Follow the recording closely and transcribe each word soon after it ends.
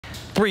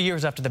3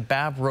 years after the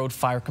Babb Road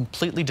fire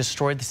completely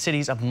destroyed the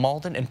cities of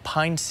Malden and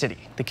Pine City,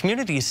 the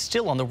community is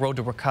still on the road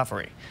to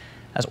recovery.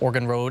 As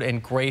Oregon Road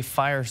and Gray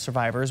fire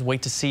survivors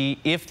wait to see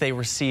if they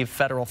receive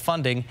federal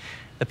funding,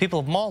 the people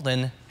of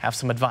Malden have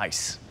some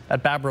advice.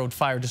 That Babb Road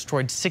fire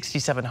destroyed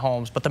 67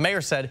 homes, but the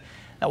mayor said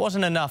that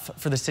wasn't enough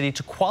for the city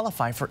to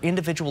qualify for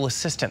individual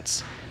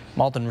assistance.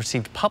 Malden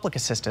received public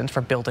assistance for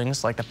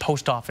buildings like the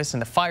post office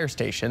and the fire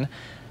station.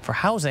 For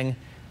housing,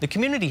 the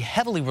community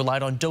heavily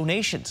relied on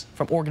donations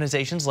from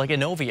organizations like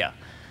Inovia,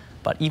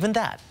 but even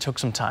that took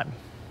some time.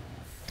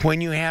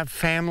 When you have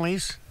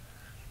families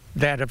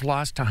that have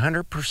lost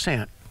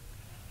 100%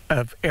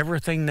 of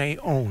everything they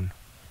own,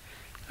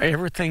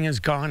 everything is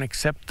gone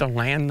except the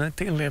land that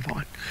they live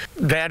on,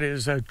 that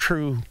is a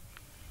true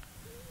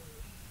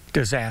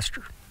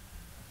disaster.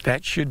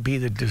 That should be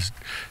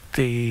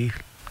the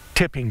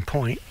tipping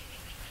point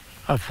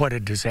of what a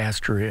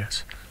disaster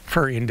is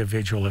for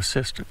individual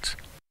assistance.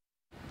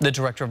 The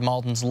director of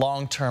Malden's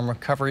long-term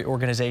recovery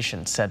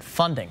organization said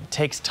funding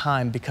takes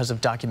time because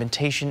of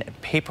documentation and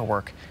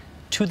paperwork.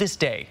 To this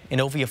day,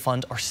 Inovia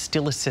Fund are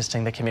still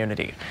assisting the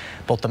community.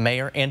 Both the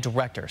mayor and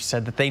director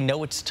said that they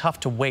know it's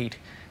tough to wait,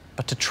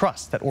 but to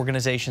trust that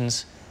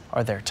organizations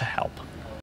are there to help.